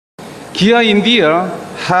Kia India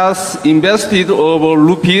has invested over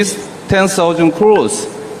rupees 10,000 crores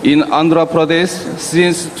in Andhra Pradesh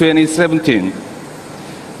since 2017.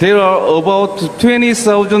 There are about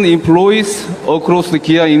 20,000 employees across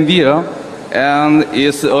Kia India and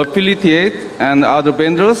its affiliates and other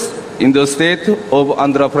vendors in the state of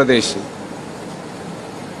Andhra Pradesh.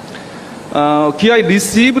 Kia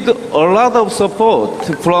received a lot of support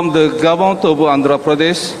from the government of Andhra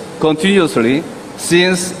Pradesh continuously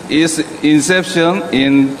since its inception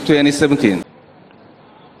in 2017.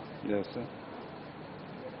 Yes, sir.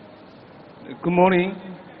 Good morning,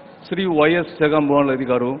 Sri Y.S. Jagan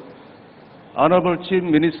Garu, Honorable Chief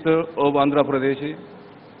Minister of Andhra Pradesh,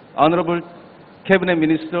 Honorable Cabinet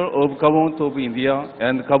Minister of Government of India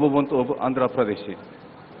and Government of Andhra Pradesh,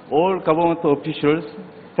 all government officials,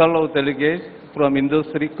 fellow delegates from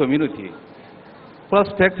industry community,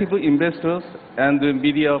 prospective investors and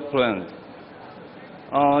media friends.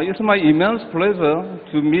 It's my immense pleasure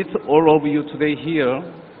to meet all of you today here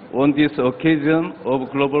on this occasion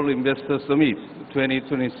of Global Investor Summit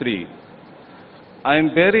 2023. I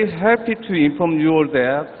am very happy to inform you all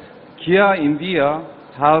that Kia India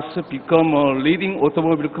has become a leading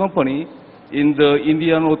automobile company in the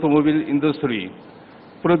Indian automobile industry,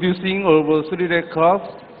 producing over 3 lakh cars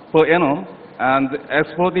per annum and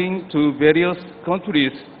exporting to various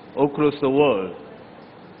countries across the world.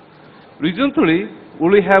 Recently,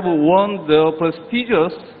 we have won the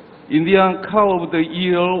prestigious Indian Car of the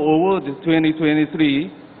Year Award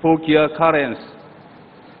 2023 for Kia Carens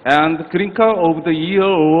and Green Car of the Year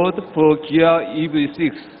Award for Kia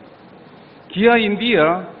EV6. Kia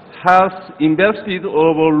India has invested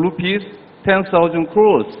over rupees 10,000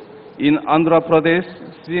 crores in Andhra Pradesh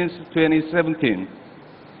since 2017.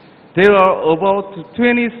 There are about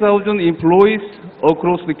 20,000 employees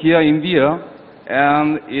across Kia India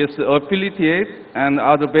and its affiliates and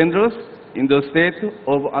other vendors in the state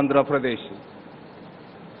of Andhra Pradesh.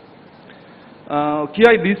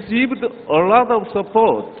 Kia received a lot of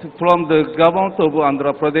support from the government of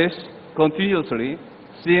Andhra Pradesh continuously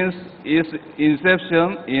since its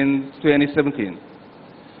inception in 2017.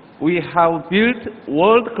 We have built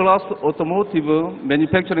world-class automotive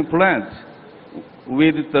manufacturing plants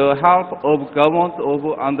with the help of government of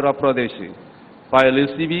Andhra Pradesh by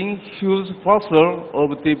receiving huge parcel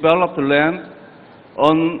of developed land,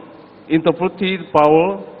 uninterrupted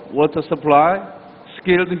power, water supply,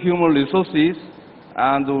 skilled human resources,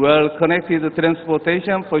 and well-connected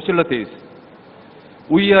transportation facilities.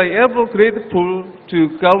 We are ever grateful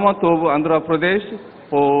to government of Andhra Pradesh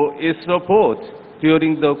for its support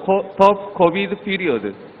during the tough COVID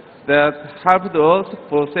period that helped us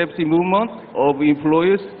for safety movement of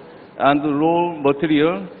employees and raw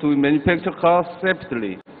material to manufacture cars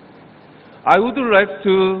safely. I would like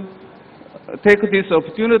to take this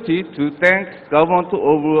opportunity to thank government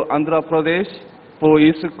of Andhra Pradesh for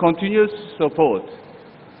its continuous support.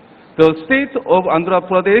 The state of Andhra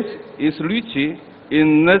Pradesh is rich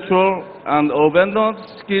in natural and abundant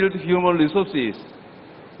skilled human resources,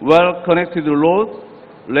 well-connected roads,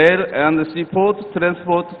 rail and seaport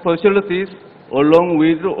transport facilities, along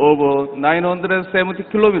with over 970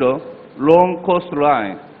 kilometers long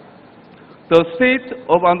coastline. The state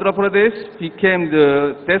of Andhra Pradesh became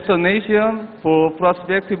the destination for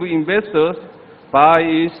prospective investors by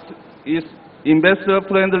its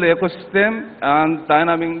investor-friendly ecosystem and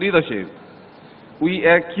dynamic leadership. We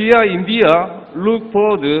at Kia India look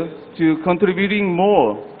forward to contributing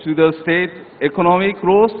more to the state's economic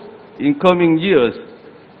growth in coming years.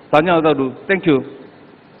 Thank you.